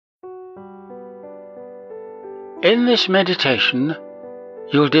In this meditation,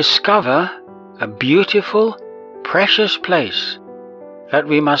 you'll discover a beautiful, precious place that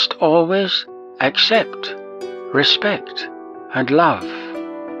we must always accept, respect, and love.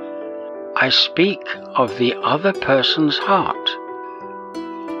 I speak of the other person's heart.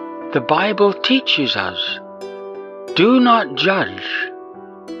 The Bible teaches us, do not judge,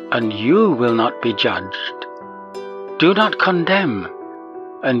 and you will not be judged. Do not condemn,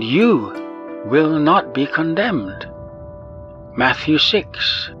 and you will not be condemned. Matthew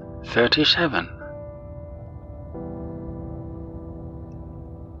 6:37.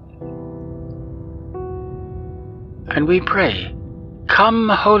 And we pray, come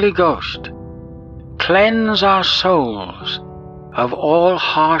Holy Ghost, cleanse our souls of all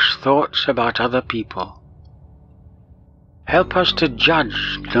harsh thoughts about other people. Help us to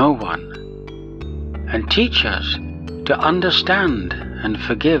judge no one, and teach us to understand and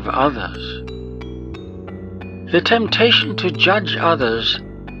forgive others. The temptation to judge others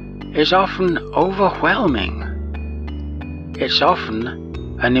is often overwhelming. It's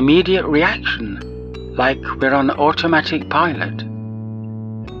often an immediate reaction, like we're on automatic pilot.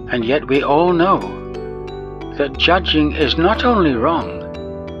 And yet we all know that judging is not only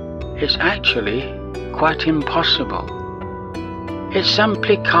wrong, it's actually quite impossible. It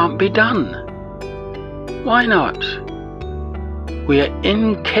simply can't be done. Why not? We are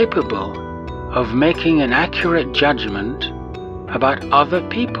incapable of making an accurate judgment about other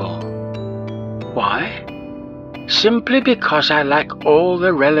people. Why? Simply because I lack all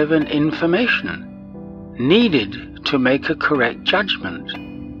the relevant information needed to make a correct judgment.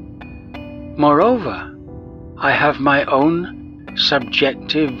 Moreover, I have my own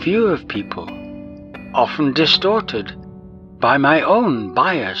subjective view of people, often distorted by my own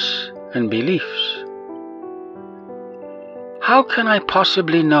bias and beliefs. How can I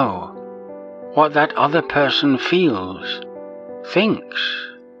possibly know what that other person feels, thinks,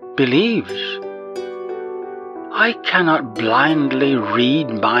 believes? I cannot blindly read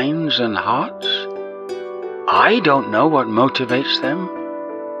minds and hearts. I don't know what motivates them.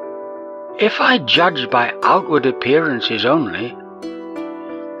 If I judge by outward appearances only,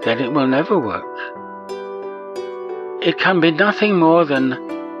 then it will never work. It can be nothing more than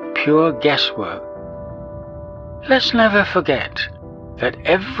pure guesswork. Let's never forget that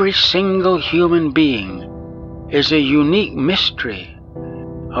every single human being is a unique mystery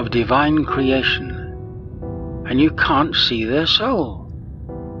of divine creation, and you can't see their soul.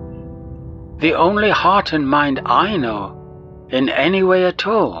 The only heart and mind I know in any way at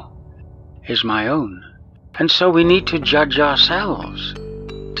all is my own, and so we need to judge ourselves,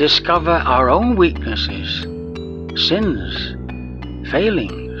 discover our own weaknesses, sins,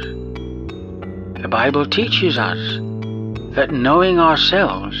 failings. The Bible teaches us that knowing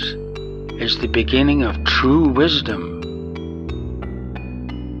ourselves is the beginning of true wisdom.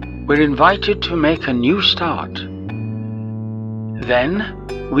 We're invited to make a new start.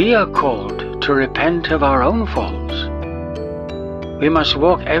 Then we are called to repent of our own faults. We must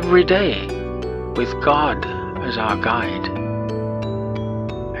walk every day with God as our guide.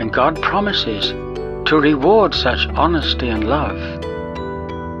 And God promises to reward such honesty and love.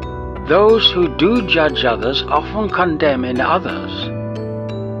 Those who do judge others often condemn in others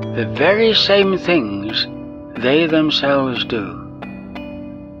the very same things they themselves do.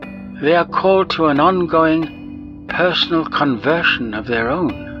 They are called to an ongoing personal conversion of their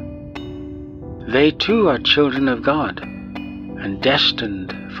own. They too are children of God and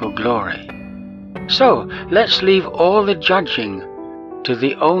destined for glory. So let's leave all the judging to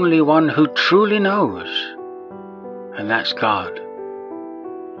the only one who truly knows, and that's God.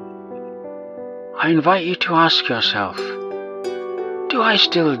 I invite you to ask yourself, do I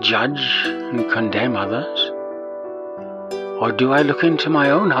still judge and condemn others? Or do I look into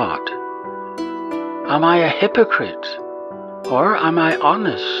my own heart? Am I a hypocrite, or am I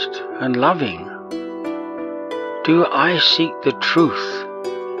honest and loving? Do I seek the truth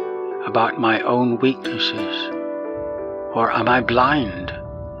about my own weaknesses, or am I blind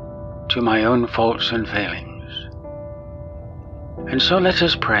to my own faults and failings? And so let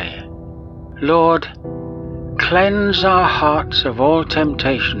us pray. Lord, cleanse our hearts of all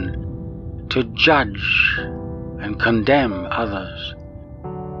temptation to judge and condemn others.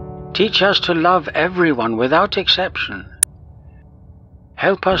 Teach us to love everyone without exception.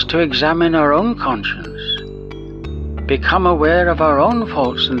 Help us to examine our own conscience, become aware of our own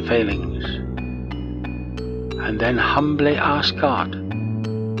faults and failings, and then humbly ask God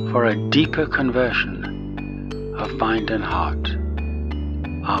for a deeper conversion of mind and heart.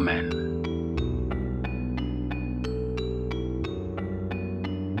 Amen.